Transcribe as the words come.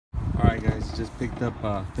just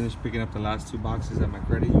finished picking up the last 2 boxes at my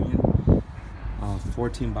credit union.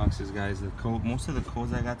 14 boxes, guys. Most of the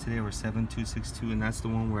codes I got today were 7262, and that's the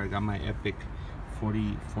one where I got my epic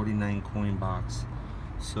 49 coin box.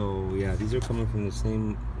 So yeah, these are coming from the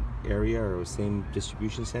same area or same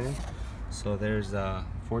distribution center. So there's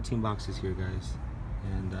 14 boxes here, guys,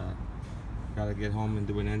 and gotta get home and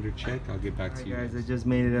do an ender check. I'll get back to you guys. I just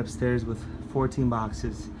made it upstairs with 14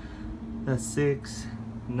 boxes. That's 6,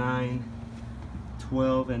 9,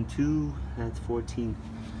 12, and 2. That's 14.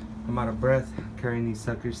 I'm out of breath carrying these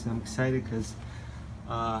suckers. I'm excited because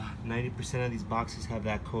 90% of these boxes have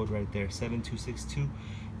that code right there, 7262,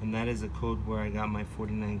 and that is a code where I got my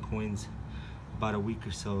 49 coins about a week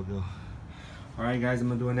or so ago. All right, guys, I'm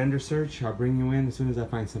gonna do an ender search. I'll bring you in as soon as I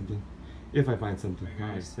find something, if I find something. All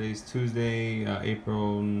right, today's Tuesday,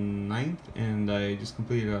 April 9th, and I just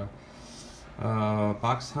completed a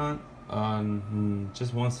box hunt on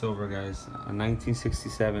just one silver, guys, a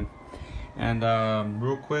 1967. And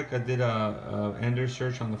real quick, I did a ender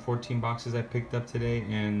search on the 14 boxes I picked up today,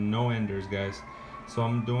 and no enders, guys. So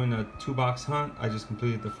I'm doing a 2-box hunt. I just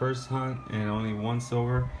completed the first hunt and only 1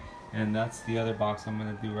 silver, and that's the other box I'm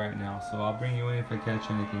gonna do right now. So I'll bring you in if I catch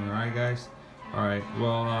anything. All right, guys. All right.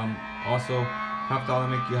 Well, also, Haftallah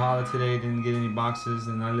Make You Holla today didn't get any boxes,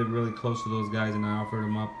 and I live really close to those guys, and I offered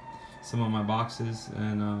them up some of my boxes,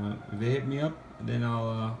 and if they hit me up, then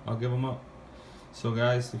I'll give them up. So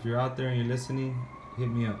guys, if you're out there and you're listening, hit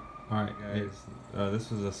me up. All right, guys,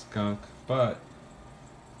 this was a skunk, but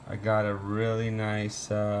I got a really nice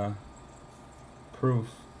proof.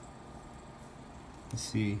 Let's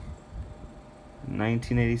see,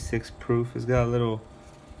 1986 proof. It's got a little,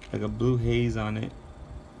 like a blue haze on it.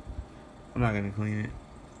 I'm not gonna clean it.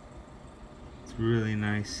 It's really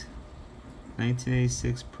nice.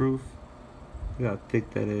 1986 proof. Look how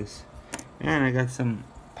thick that is. And I got some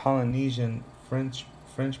Polynesian French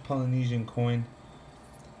Polynesian coin.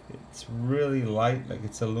 It's really light, like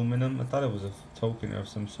it's aluminum. I thought it was a token of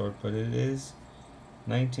some sort, but it is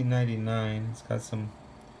 1999. It's got some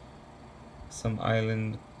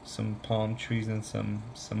island, some palm trees, and some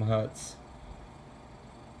huts.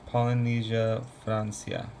 Polynesia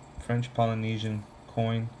Francia, French Polynesian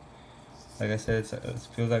coin. Like I said, it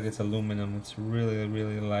feels like it's aluminum. It's really,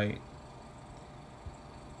 really light.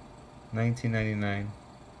 1999.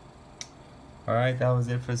 Alright, that was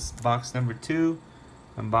it for box number 2.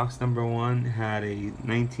 And box number 1 had a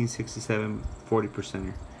 1967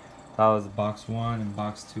 40%er. That was box 1 and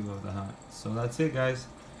box 2 of the hunt. So that's it, guys.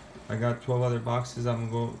 I got 12 other boxes I'm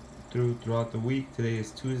gonna go through throughout the week. Today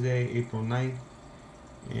is Tuesday, April 9th.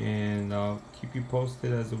 And I'll keep you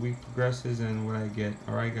posted as the week progresses and what I get.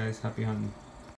 Alright, guys, happy hunting.